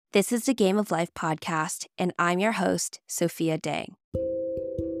This is the Game of Life podcast, and I'm your host, Sophia Dang.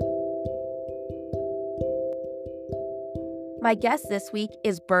 My guest this week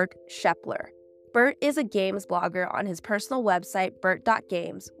is Bert Schepler. Bert is a games blogger on his personal website,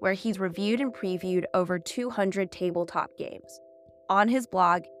 bert.games, where he's reviewed and previewed over 200 tabletop games. On his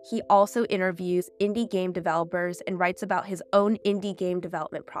blog, he also interviews indie game developers and writes about his own indie game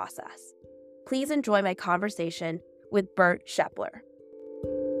development process. Please enjoy my conversation with Bert Schepler.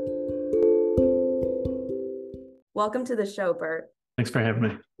 Welcome to the show, Bert. Thanks for having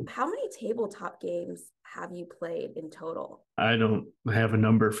me. How many tabletop games have you played in total? I don't have a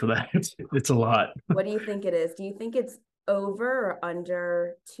number for that. It's a lot. What do you think it is? Do you think it's over or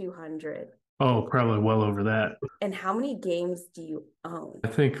under 200? Oh, probably well over that. And how many games do you own? I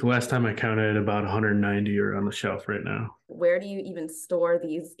think last time I counted, about 190 are on the shelf right now. Where do you even store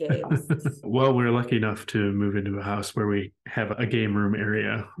these games? Well, we're lucky enough to move into a house where we have a game room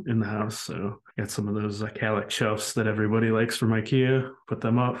area in the house. So got some of those Calic shelves that everybody likes from IKEA, put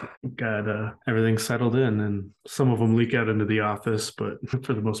them up, got everything settled in, and some of them leak out into the office, but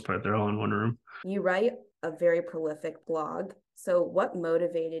for the most part, they're all in one room. You write a very prolific blog. So what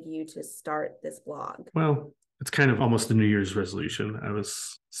motivated you to start this blog? Well, it's kind of almost a New Year's resolution. I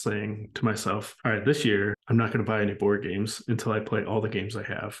was saying to myself, all right, this year, I'm not going to buy any board games until I play all the games I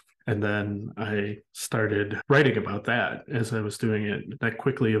have. And then I started writing about that as I was doing it. That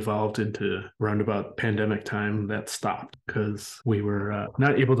quickly evolved into around about pandemic time. That stopped because we were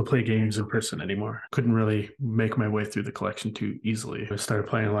not able to play games in person anymore. Couldn't really make my way through the collection too easily. I started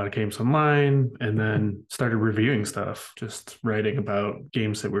playing a lot of games online and then started reviewing stuff, just writing about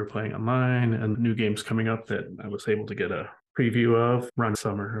games that we were playing online and new games coming up that I was able to get a preview of around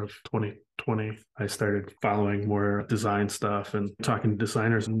summer of 2020. I started following more design stuff and talking to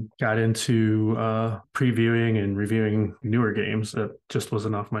designers and got into previewing and reviewing newer games that just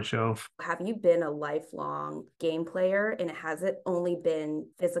wasn't off my shelf. Have you been a lifelong game player, and has it only been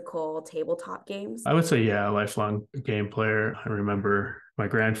physical tabletop games? I would say, yeah, a lifelong game player. I remember my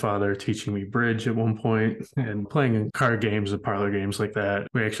grandfather teaching me bridge at one point and playing card games and parlor games like that.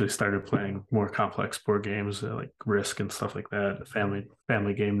 We actually started playing more complex board games like Risk and stuff like that,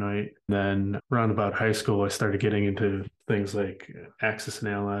 family game night. Then around about high school, I started getting into things like Axis and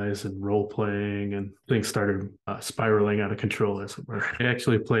Allies and role playing, and things started spiraling out of control, as it were. I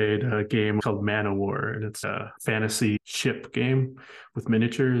actually played a game called Man War, and it's a fantasy ship game with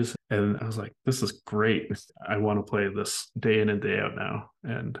miniatures. And I was like, this is great. I want to play this day in and day out now.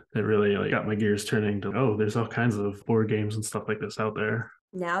 And it really got my gears turning to, oh, there's all kinds of board games and stuff like this out there.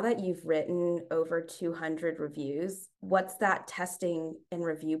 Now that you've written over 200 reviews, what's that testing and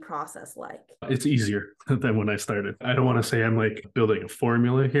review process like? It's easier than when I started. I don't want to say I'm like building a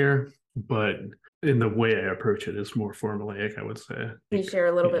formula here, but in the way I approach it is more formulaic, I would say. Can you share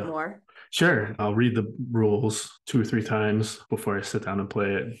a little bit more? Sure. I'll read the rules 2 or 3 times before I sit down and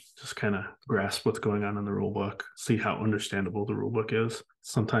play it. Just kind of grasp what's going on in the rule book, see how understandable the rule book is.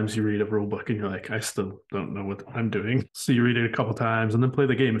 Sometimes you read a rule book and you're like, I still don't know what I'm doing. So you read it a couple times and then play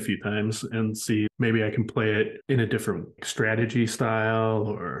the game a few times and see maybe I can play it in a different strategy style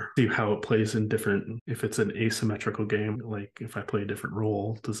or see how it plays in different, if it's an asymmetrical game, like if I play a different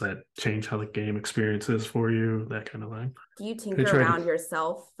role, does that change how the game experience is for you? That kind of thing. Do you tinker around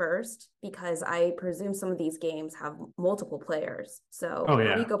yourself first? Because I presume some of these games have multiple players. So how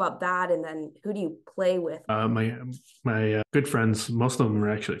do you go about that? And then who do you play with? My good friends, most of them are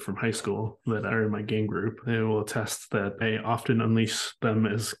actually from high school that are in my game group. They will attest that I often unleash them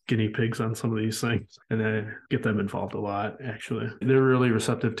as guinea pigs on some of these things and I get them involved a lot, actually. They're really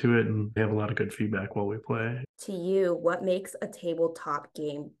receptive to it and they have a lot of good feedback while we play. To you, what makes a tabletop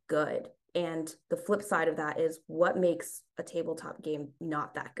game good? And the flip side of that is what makes a tabletop game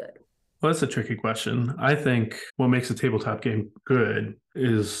not that good? Well, that's a tricky question. I think what makes a tabletop game good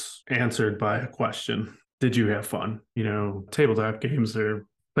is answered by a question. Did you have fun? You know, tabletop games are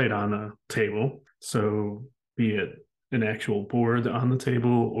played on a table. So be it an actual board on the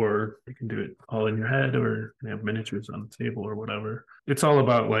table, or you can do it all in your head, or you have miniatures on the table or whatever. It's all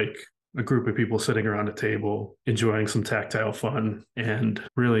about like a group of people sitting around a table, enjoying some tactile fun and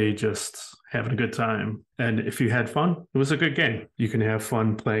really just having a good time. And if you had fun, it was a good game. You can have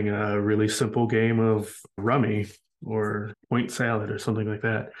fun playing a really simple game of rummy or point salad or something like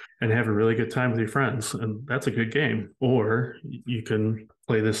that and have a really good time with your friends. And that's a good game. Or you can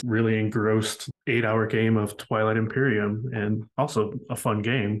play this really engrossed 8-hour game of Twilight Imperium, and also a fun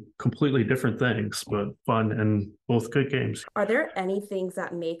game. Completely different things, but fun and both good games. Are there any things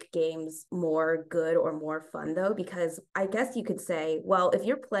that make games more good or more fun, though? Because I guess you could say, well, if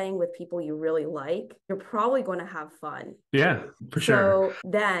you're playing with people you really like, you're probably going to have fun. Yeah, for So sure.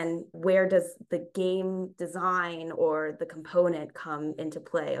 then where does the game design or the component come into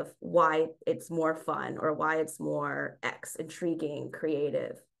play of why it's more fun or why it's more intriguing,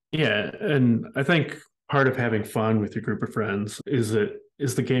 creative? Yeah, and I think part of having fun with your group of friends is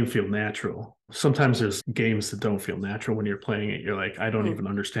the game feel natural. Sometimes there's games that don't feel natural when you're playing it. You're like, I don't even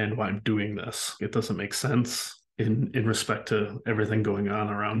understand why I'm doing this. It doesn't make sense in respect to everything going on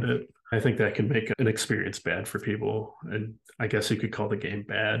around it. I think that can make an experience bad for people. And I guess you could call the game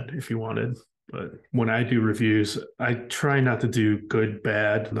bad if you wanted. But when I do reviews, I try not to do good,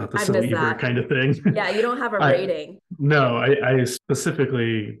 bad, not the I silly miss Ebert that. kind of thing. Yeah, you don't have a I rating. no, I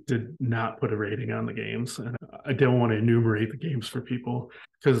specifically did not put a rating on the games, and I don't want to enumerate the games for people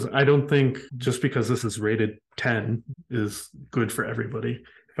because I don't think just because this is rated 10 is good for everybody.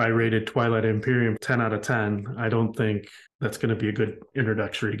 If I rated Twilight Imperium 10 out of 10, I don't think that's going to be a good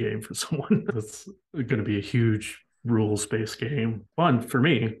introductory game for someone. That's going to be a huge rules-based game. Fun for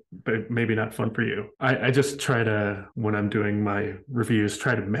me, but maybe not fun for you. I just try to, when I'm doing my reviews,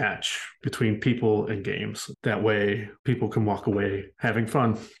 try to match between people and games. That way people can walk away having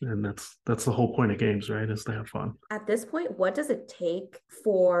fun. And that's the whole point of games, right? Is to have fun. At this point, what does it take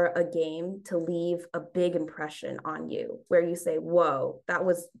for a game to leave a big impression on you where you say, whoa, that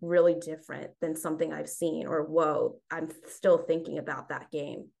was really different than something I've seen, or whoa, I'm still thinking about that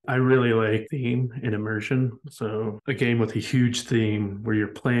game? I really like theme and immersion. So a game with a huge theme where you're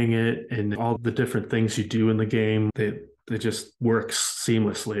playing it and all the different things you do in the game, it just works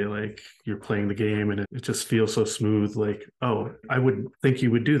seamlessly. Like you're playing the game and it just feels so smooth. Like, oh, I would think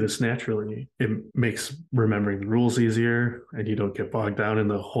you would do this naturally. It makes remembering the rules easier and you don't get bogged down in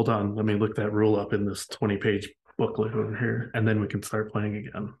the hold on, let me look that rule up in this 20-page booklet over here, and then we can start playing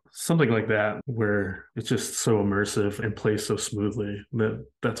again. Something like that, where it's just so immersive and plays so smoothly.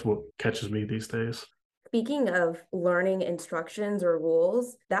 That's what catches me these days. Speaking of learning instructions or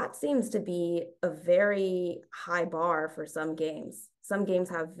rules, that seems to be a very high bar for some games. Some games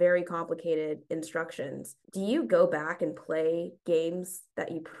have very complicated instructions. Do you go back and play games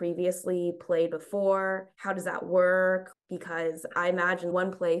that you previously played before? How does that work? Because I imagine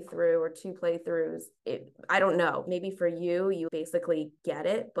one playthrough or two playthroughs, I don't know, maybe for you, you basically get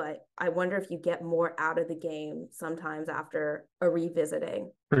it, but I wonder if you get more out of the game sometimes after a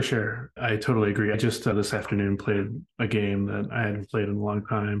revisiting. For sure. I totally agree. I just this afternoon played a game that I hadn't played in a long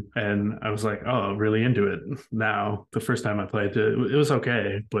time. And I was like, oh, really into it now. The first time I played it, it was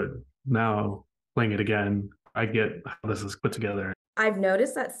okay. But now playing it again, I get how this is put together. I've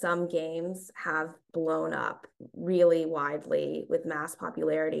noticed that some games have blown up really widely with mass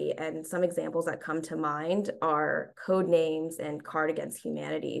popularity. And some examples that come to mind are Codenames and Card Against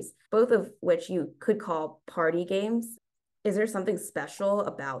Humanities, both of which you could call party games. Is there something special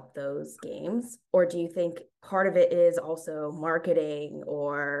about those games? Or do you think part of it is also marketing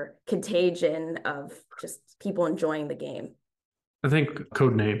or contagion of just people enjoying the game? I think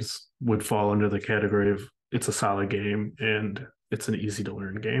Codenames would fall under the category of it's a solid game and it's an easy to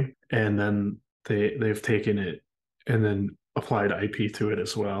learn game. And then they've taken it and then applied IP to it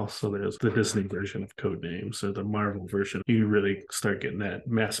as well. So there's the Disney version of Codenames or the Marvel version. You really start getting that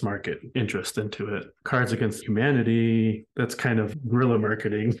mass market interest into it. Cards Against Humanity, that's kind of guerrilla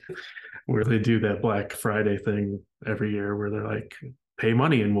marketing where they do that Black Friday thing every year where they're like, pay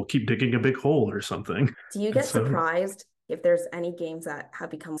money and we'll keep digging a big hole or something. Do you get surprised if there's any games that have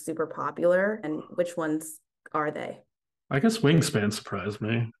become super popular, and which ones are they? I guess Wingspan surprised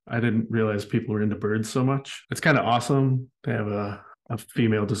me. I didn't realize people were into birds so much. It's kind of awesome to have a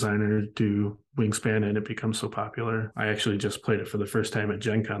female designer do Wingspan and it becomes so popular. I actually just played it for the first time at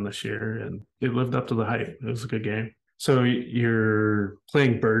Gen Con this year and it lived up to the hype. It was a good game. So you're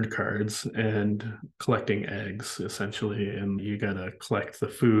playing bird cards and collecting eggs, essentially, and you got to collect the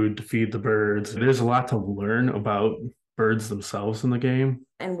food to feed the birds. There's a lot to learn about birds themselves in the game.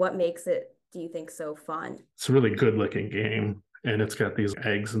 And what makes it, do you think, so fun? It's a really good looking game. And it's got these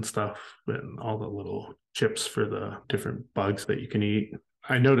eggs and stuff and all the little chips for the different bugs that you can eat.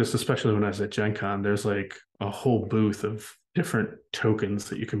 I noticed, especially when I was at Gen Con, there's like a whole booth of different tokens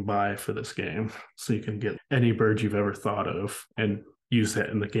that you can buy for this game. So you can get any bird you've ever thought of and use that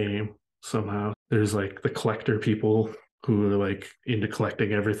in the game somehow. There's like the collector people who are like into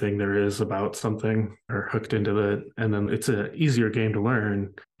collecting everything there is about something or hooked into it. And then it's an easier game to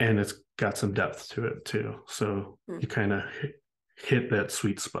learn and it's got some depth to it too. So you kind of hit that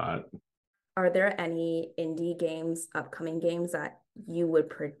sweet spot. Are there any indie games, upcoming games that you would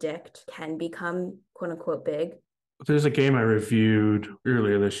predict can become quote unquote big? There's a game I reviewed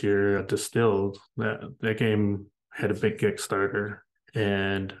earlier this year, Distilled. That game had a big Kickstarter,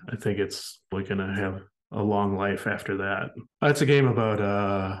 and I think it's like going to have a long life after that. It's a game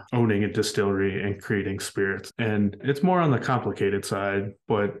about owning a distillery and creating spirits, and it's more on the complicated side,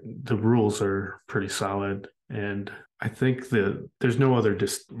 but the rules are pretty solid. And I think that there's no other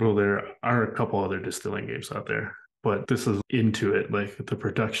well, there are a couple other distilling games out there, but this is into it, like the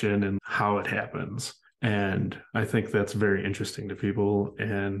production and how it happens. And I think that's very interesting to people.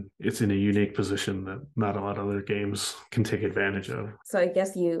 And it's in a unique position that not a lot of other games can take advantage of. So I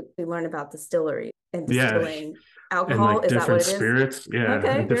guess you learn about distillery and Yeah. distilling And alcohol. like Is that what different it is? spirits. Yeah.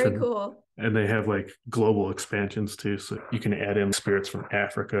 Okay, And very different, cool. and they have like global expansions too. So you can add in spirits from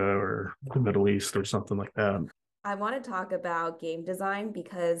Africa or the Middle East or something like that. I want to talk about game design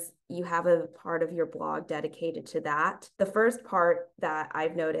because you have a part of your blog dedicated to that. The first part that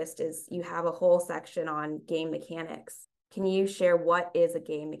I've noticed is you have a whole section on game mechanics. Can you share what is a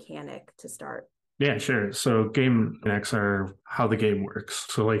game mechanic to start? Yeah, sure. So game mechanics are how the game works.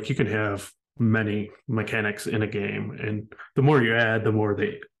 So like you can have many mechanics in a game, and the more you add, the more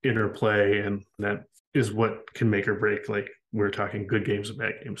they interplay, and that is what can make or break. Like we were talking good games and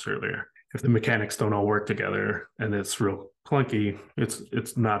bad games earlier. If the mechanics don't all work together and it's real clunky,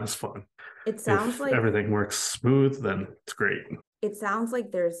 it's not as fun. It sounds If like everything works smooth, then it's great.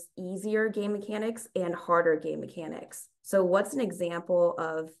 there's easier game mechanics and harder game mechanics. So what's an example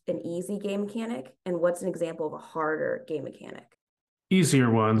of an easy game mechanic and what's an example of a harder game mechanic?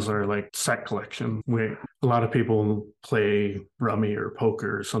 Easier ones are like set collection, where a lot of people play rummy or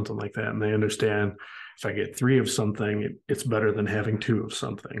poker or something like that, and they understand if I get three of something, it's better than having two of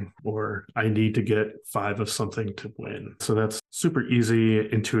something, or I need to get five of something to win. So that's super easy,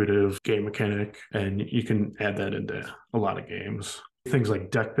 intuitive game mechanic, and you can add that into a lot of games. Things like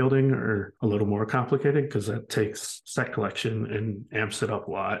deck building are a little more complicated because that takes set collection and amps it up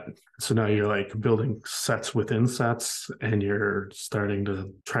a lot. So now you're like building sets within sets, and you're starting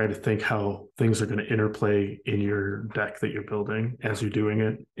to try to think how things are going to interplay in your deck that you're building as you're doing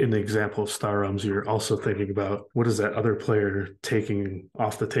it. In the example of Star Realms, you're also thinking about what is that other player taking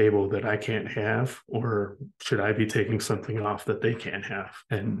off the table that I can't have, or should I be taking something off that they can't have?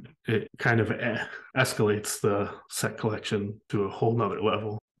 And it kind of escalates the set collection to a whole nother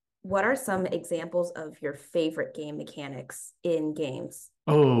level. What are some examples of your favorite game mechanics in games?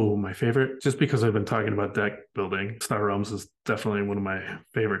 Oh, my favorite, just because I've been talking about deck building, Star Realms is definitely one of my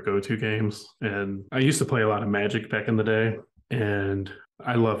favorite go-to games. And I used to play a lot of Magic back in the day, and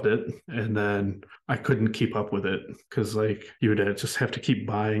I loved it. And then I couldn't keep up with it because like you would just have to keep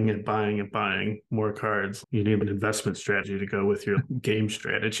buying and buying and buying more cards. You need an investment strategy to go with your game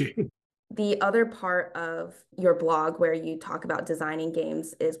strategy. The other part of your blog where you talk about designing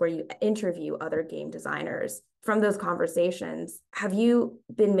games is where you interview other game designers. From those conversations, have you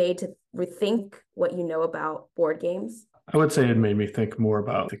been made to rethink what you know about board games? I would say it made me think more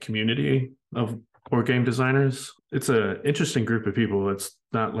about the community of board game designers. It's an interesting group of people. It's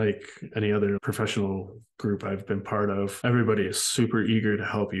not like any other professional group I've been part of. Everybody is super eager to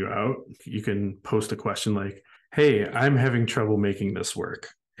help you out. You can post a question like, hey, I'm having trouble making this work.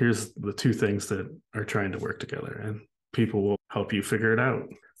 Here's the two things that are trying to work together, and people will help you figure it out.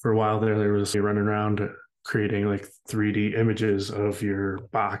 For a while there was running around creating like 3D images of your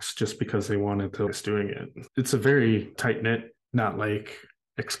box just because they wanted to just doing it. It's a very tight knit, not like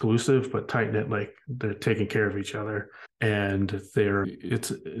exclusive, but tight knit, like they're taking care of each other. And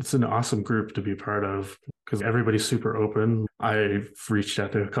it's an awesome group to be part of because everybody's super open. I've reached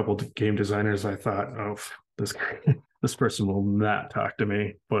out to a couple of game designers. I thought, oh, this this person will not talk to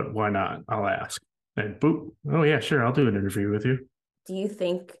me, but why not? I'll ask. And boop, oh yeah, sure, I'll do an interview with you. Do you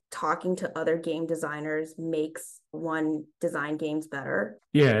think talking to other game designers makes one design games better?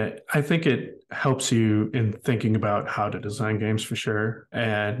 Yeah, I think it helps you in thinking about how to design games for sure.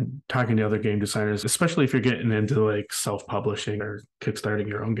 And talking to other game designers, especially if you're getting into like self-publishing or kickstarting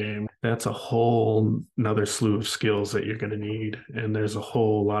your own game, that's a whole another slew of skills that you're going to need. And there's a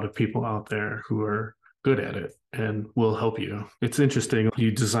whole lot of people out there who are good at it and will help you. It's interesting.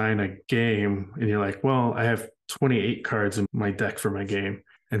 You design a game and you're like, well, I have 28 cards in my deck for my game.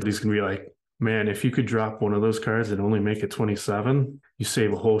 And he's going to be like, man, if you could drop one of those cards and only make it 27, you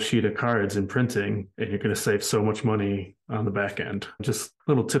save a whole sheet of cards in printing and you're going to save so much money on the back end. Just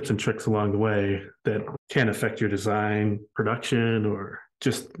little tips and tricks along the way that can affect your design, production, or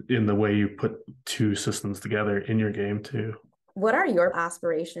just in the way you put two systems together in your game too. What are your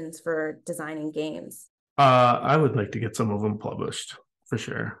aspirations for designing games? I would like to get some of them published for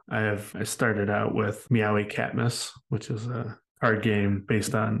sure. I started out with Meowie Catmas, which is a card game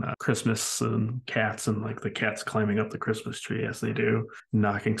based on Christmas and cats and like the cats climbing up the Christmas tree as they do,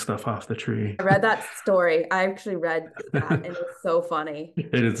 knocking stuff off the tree. I read that story. I actually read that and it was so funny.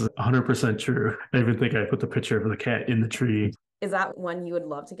 It is 100% true. I even think I put the picture of the cat in the tree. Is that one you would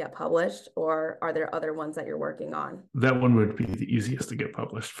love to get published, or are there other ones that you're working on? That one would be the easiest to get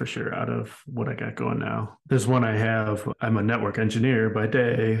published for sure out of what I got going now. There's one I have, I'm a network engineer by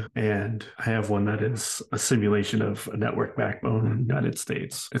day, and I have one that is a simulation of a network backbone in the United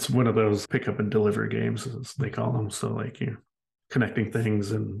States. It's one of those pick up and deliver games, as they call them. So like you connecting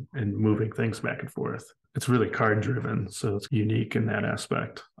things and moving things back and forth. It's really card driven, so it's unique in that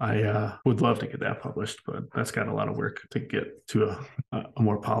aspect. I would love to get that published, but that's got a lot of work to get to a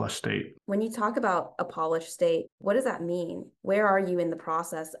more polished state. When you talk about a polished state, what does that mean? Where are you in the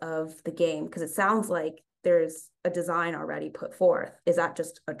process of the game? Because it sounds like there's a design already put forth. Is that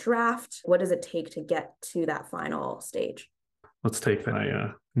just a draft? What does it take to get to that final stage? Let's take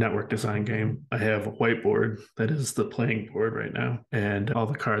my network design game. I have a whiteboard that is the playing board right now, and all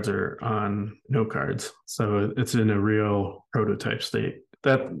the cards are on note cards. So it's in a real prototype state.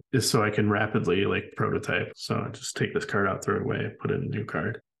 That is so I can rapidly like prototype. So I just take this card out, throw it away, put in a new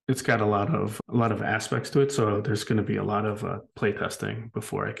card. It's got a lot of aspects to it. So there's going to be a lot of play testing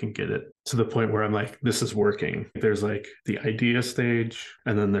before I can get it to the point where I'm like, this is working. There's like the idea stage,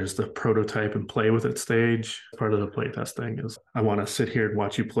 and then there's the prototype and play with it stage. Part of the play testing is I want to sit here and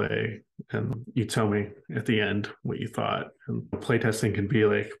watch you play, and you tell me at the end what you thought. And play testing can be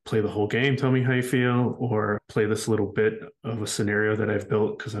like, play the whole game, tell me how you feel, or play this little bit of a scenario that I've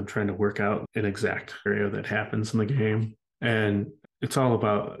built because I'm trying to work out an exact scenario that happens in the game. And it's all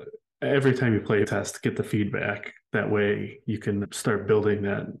about every time you play a test, get the feedback. That way you can start building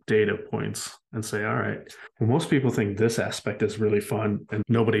that data points and say, all right, well, most people think this aspect is really fun and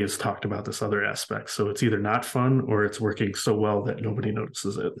nobody has talked about this other aspect. So it's either not fun or it's working so well that nobody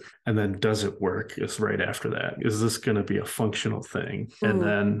notices it. And then does it work is right after that. Is this going to be a functional thing? And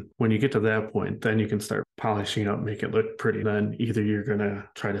then when you get to that point, then you can start polishing up, make it look pretty. Then either you're going to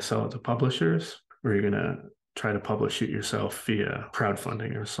try to sell it to publishers or you're going to try to publish it yourself via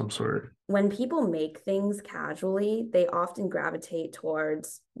crowdfunding or some sort. When people make things casually, they often gravitate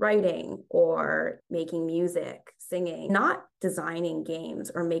towards writing or making music, singing, not designing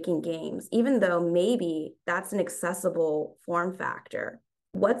games or making games, even though maybe that's an accessible form factor.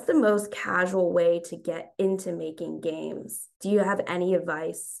 What's the most casual way to get into making games? Do you have any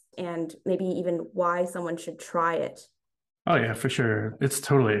advice, and maybe even why someone should try it? Oh yeah, for sure. It's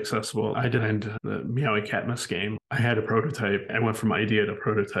totally accessible. I designed the Meowie Catmas game. I had a prototype. I went from idea to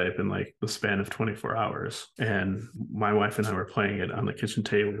prototype in like the span of 24 hours. And my wife and I were playing it on the kitchen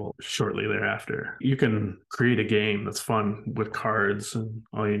table shortly thereafter. You can create a game that's fun with cards, and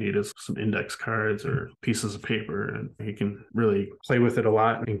all you need is some index cards or pieces of paper. And you can really play with it a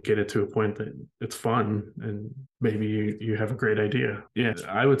lot and get it to a point that it's fun. And maybe you have a great idea. Yeah,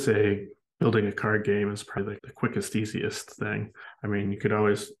 I would say building a card game is probably like the quickest, easiest thing. I mean, you could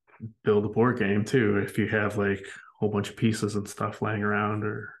always build a board game too if you have like a whole bunch of pieces and stuff laying around,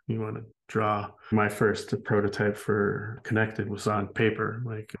 or you want to draw. My first prototype for Connected was on paper.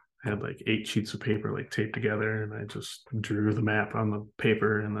 Like I had like 8 sheets of paper like taped together, and I just drew the map on the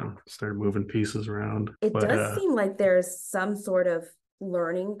paper and then started moving pieces around. It does seem like there's some sort of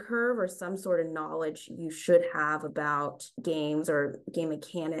learning curve or some sort of knowledge you should have about games or game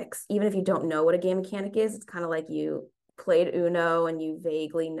mechanics. Even if you don't know what a game mechanic is, it's kind of like you played Uno and you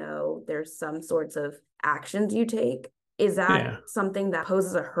vaguely know there's some sorts of actions you take. Is that something that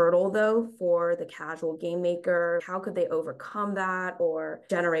poses a hurdle though for the casual game maker? How could they overcome that or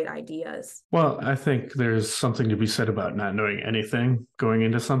generate ideas? Well, I think there's something to be said about not knowing anything going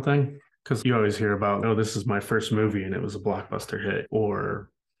into something. Because you always hear about, oh, this is my first movie and it was a blockbuster hit, or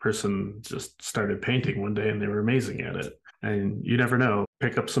person just started painting one day and they were amazing at it. And you never know.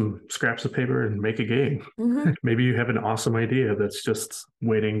 Pick up some scraps of paper and make a game. Maybe you have an awesome idea that's just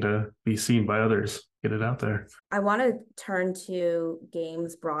waiting to be seen by others. Get it out there. I want to turn to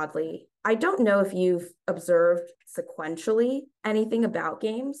games broadly. I don't know if you've observed sequentially anything about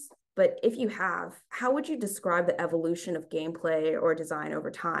games, but if you have, how would you describe the evolution of gameplay or design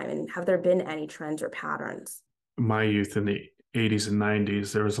over time? And have there been any trends or patterns? My youth in the 80s and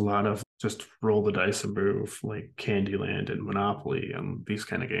 90s, there was a lot of just roll the dice and move, like Candyland and Monopoly and these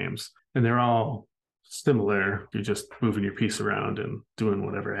kind of games. And they're all similar. You're just moving your piece around and doing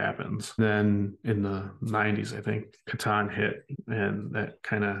whatever happens. Then in the 90s, I think Catan hit, and that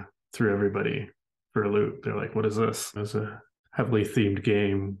kind of threw everybody for a loop. They're like, what is this? It was a heavily themed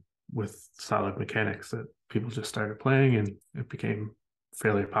game with solid mechanics that people just started playing, and it became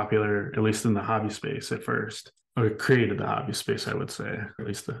fairly popular, at least in the hobby space at first. Or it created the hobby space, I would say, at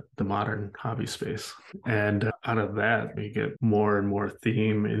least the modern hobby space. And out of that, you get more and more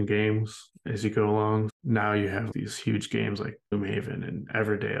theme in games as you go along. Now you have these huge games like Gloomhaven and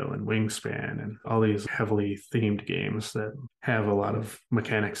Everdale and Wingspan and all these heavily themed games that have a lot of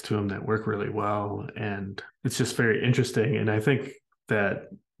mechanics to them that work really well. And it's just very interesting. And I think that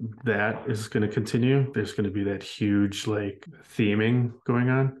is going to continue. There's going to be that huge like theming going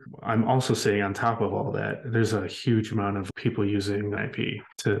on. I'm also saying on top of all that, there's a huge amount of people using IP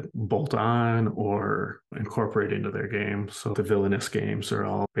to bolt on or incorporate into their games. So the villainous games are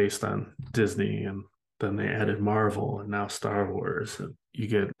all based on Disney, and then they added Marvel and now Star Wars. And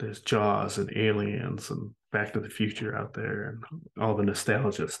there's Jaws and Aliens and Back to the Future out there and all the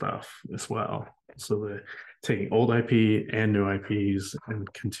nostalgia stuff as well. So they're taking old IP and new IPs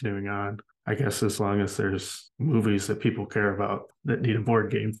and continuing on. I guess as long as there's movies that people care about that need a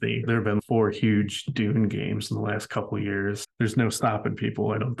board game theme. There have been 4 huge Dune games in the last couple of years. There's no stopping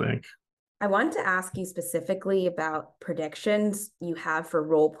people, I don't think. I wanted to ask you specifically about predictions you have for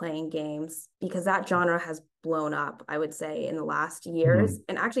role-playing games, because that genre has blown up, I would say, in the last years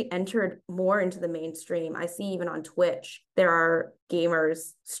and actually entered more into the mainstream. I see even on Twitch, there are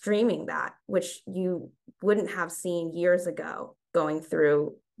gamers streaming that, which you wouldn't have seen years ago going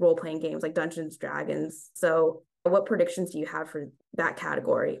through role-playing games like Dungeons & Dragons. So what predictions do you have for that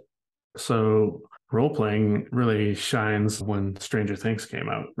category? So role-playing really shines when Stranger Things came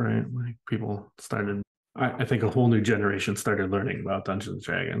out, right? Like people started, I think a whole new generation started learning about Dungeons and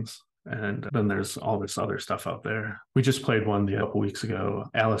Dragons. And then there's all this other stuff out there. We just played one a couple weeks ago,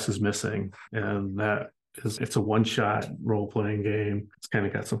 Alice is Missing, and it's a one-shot role-playing game. It's kind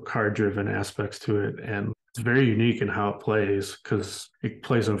of got some card-driven aspects to it, and it's very unique in how it plays because it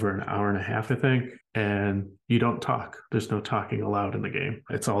plays over an hour and a half, I think, and you don't talk. There's no talking allowed in the game.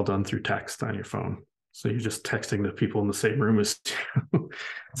 It's all done through text on your phone. So you're just texting the people in the same room as you.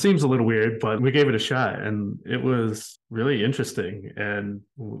 It seems a little weird, but we gave it a shot and it was really interesting. And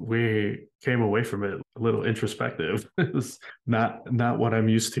we came away from it a little introspective. It was not what I'm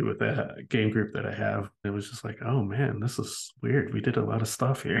used to with that game group that I have. It was just like, oh man, this is weird. We did a lot of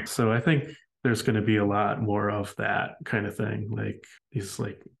stuff here. So I think there's going to be a lot more of that kind of thing, like these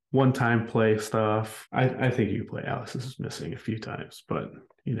like one-time play stuff. I think you play Alice is Missing a few times, but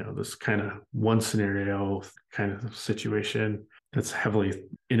this kind of one scenario kind of situation that's heavily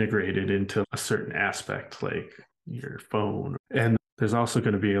integrated into a certain aspect, like your phone. And there's also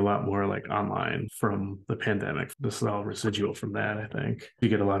going to be a lot more like online from the pandemic. This is all residual from that, I think. You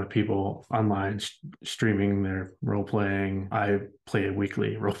get a lot of people online streaming their role playing. I play a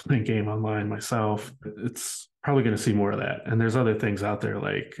weekly role playing game online myself. It's probably going to see more of that. And there's other things out there,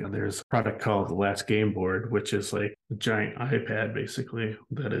 like there's a product called the Last Game Board, which is like a giant iPad basically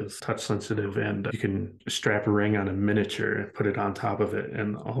that is touch sensitive, and you can strap a ring on a miniature and put it on top of it,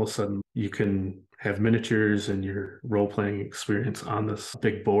 and all of a sudden you can have miniatures and your role-playing experience on this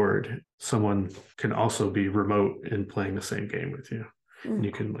big board. Someone can also be remote and playing the same game with you. And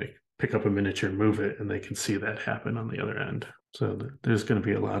you can like pick up a miniature, move it, and they can see that happen on the other end. So there's going to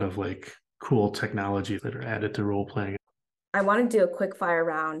be a lot of like cool technology that are added to role-playing. I want to do a quick fire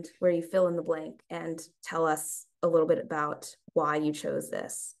round where you fill in the blank and tell us a little bit about why you chose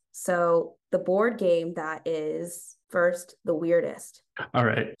this. So the board game that is first the weirdest. All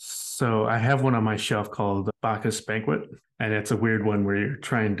right. So I have one on my shelf called Bacchus Banquet, and it's a weird one where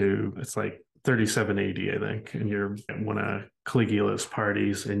it's like 37 AD, I think, and you're at one of Caligula's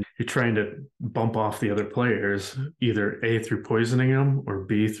parties and you're trying to bump off the other players, either A, through poisoning them, or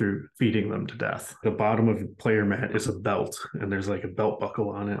B, through feeding them to death. The bottom of the player mat is a belt, and there's like a belt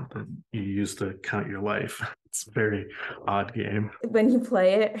buckle on it that you use to count your life. It's a very odd game. When you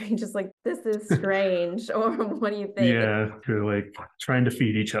play it, you're just like, this is strange, or what do you think? Yeah, you're like trying to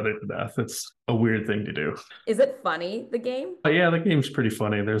feed each other to death. It's a weird thing to do. Is it funny, the game? Yeah, the game's pretty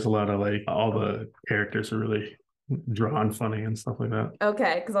funny. There's a lot of like, all the characters are really drawn funny and stuff like that.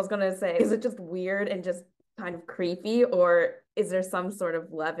 Okay, because I was going to say, is it just weird and just kind of creepy, or is there some sort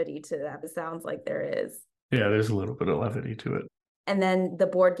of levity to that? It sounds like there is. Yeah, there's a little bit of levity to it. And then the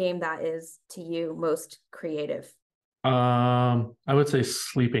board game that is, to you, most creative. I would say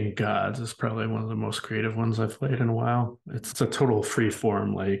Sleeping Gods is probably one of the most creative ones I've played in a while. It's a total free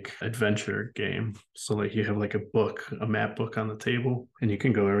form like adventure game. So like you have like a map book on the table, and you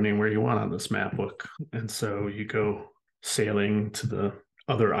can go anywhere you want on this map book. And so you go sailing to the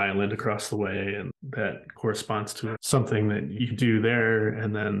other island across the way, and that corresponds to something that you do there,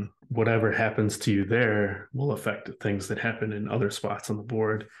 and then whatever happens to you there will affect things that happen in other spots on the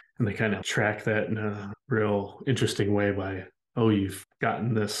board. And they kind of track that in a real interesting way by, oh, you've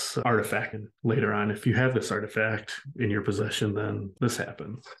gotten this artifact. And later on, if you have this artifact in your possession, then this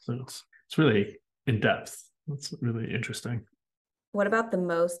happens. So it's really in depth. It's really interesting. What about the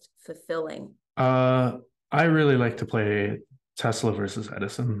most fulfilling? Uh, I really like to play Tesla versus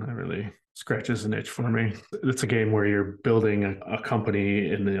Edison. That really scratches an itch for me. It's a game where you're building a company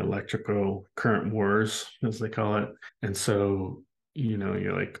in the electrical current wars, as they call it. And so,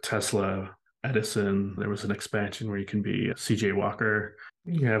 you're like Tesla, Edison. There was an expansion where you can be CJ Walker.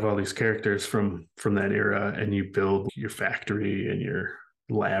 You have all these characters from that era, and you build your factory and your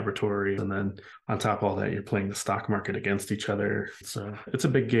laboratory, and then on top of all that, you're playing the stock market against each other. So it's a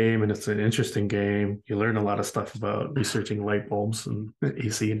big game, and it's an interesting game. You learn a lot of stuff about researching light bulbs and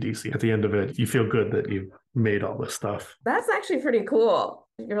AC and DC. At the end of it, you feel good that you made all this stuff. That's actually pretty cool.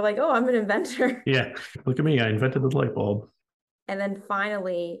 You're like, oh, I'm an inventor. Yeah, look at me, I invented the light bulb. And then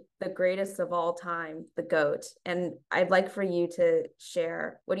finally, the greatest of all time, the GOAT. And I'd like for you to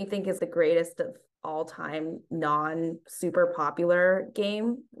share, what do you think is the greatest of all time non super popular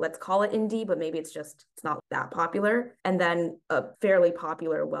game? Let's call it indie, but maybe it's not that popular. And then a fairly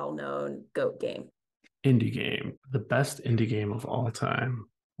popular, well-known GOAT game. Indie game, the best indie game of all time.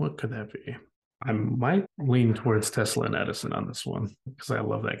 What could that be? I might lean towards Tesla and Edison on this one because I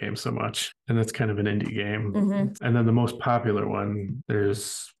love that game so much. And that's kind of an indie game. And then the most popular one,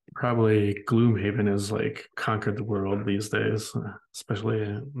 there's probably Gloomhaven is like conquered the world these days,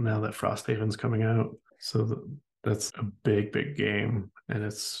 especially now that Frosthaven's coming out. So that's a big, big game, and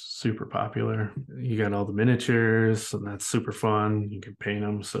it's super popular. You got all the miniatures, and that's super fun. You can paint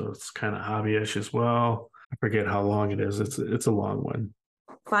them, so it's kind of hobbyish as well. I forget how long it is. It's a long one.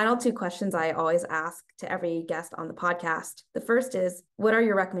 Final two questions I always ask to every guest on the podcast. The first is, what are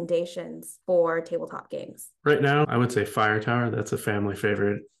your recommendations for tabletop games? Right now, I would say Fire Tower. That's a family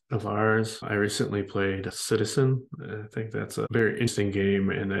favorite of ours. I recently played Citizen. I think that's a very interesting game,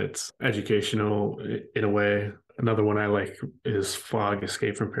 and it's educational in a way. Another one I like is Fog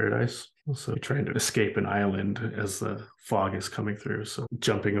Escape from Paradise. So trying to escape an island as the fog is coming through. So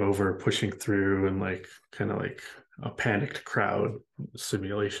jumping over, pushing through, and like kind of like a panicked crowd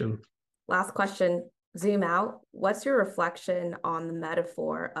simulation. Last question, zoom out. What's your reflection on the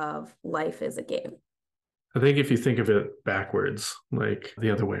metaphor of life is a game? I think if you think of it backwards, like the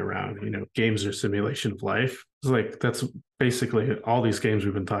other way around, games are simulation of life. It's like that's basically all these games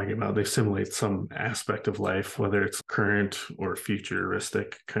we've been talking about. They simulate some aspect of life, whether it's current or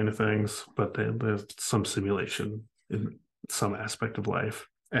futuristic kind of things, but there's some simulation in some aspect of life.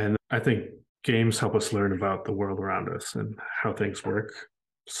 And I think games help us learn about the world around us and how things work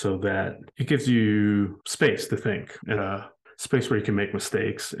so that it gives you space to think and a space where you can make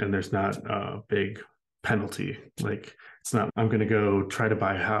mistakes and there's not a big penalty. Like it's not, I'm going to go try to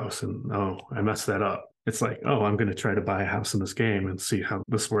buy a house and, oh, I messed that up. It's like, oh, I'm going to try to buy a house in this game and see how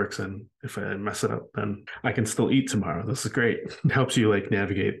this works. And if I mess it up, then I can still eat tomorrow. This is great. It helps you like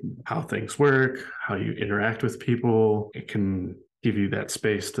navigate how things work, how you interact with people. It can give you that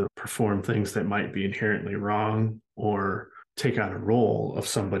space to perform things that might be inherently wrong or take on a role of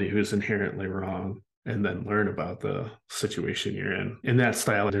somebody who's inherently wrong and then learn about the situation you're in. In that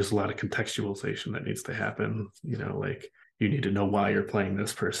style, there's a lot of contextualization that needs to happen. Like you need to know why you're playing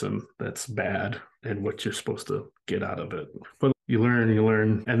this person that's bad and what you're supposed to get out of it. But you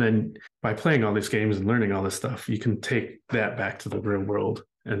learn. And then by playing all these games and learning all this stuff, you can take that back to the real world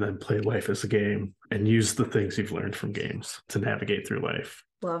and then play life as a game and use the things you've learned from games to navigate through life.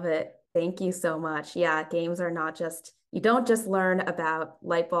 Love it. Thank you so much. Yeah, games are not just, you don't just learn about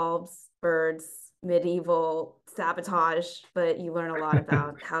light bulbs, birds, medieval sabotage, but you learn a lot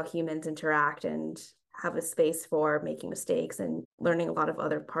about how humans interact and have a space for making mistakes and learning a lot of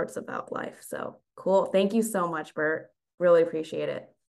other parts about life. So cool. Thank you so much, Bert. Really appreciate it.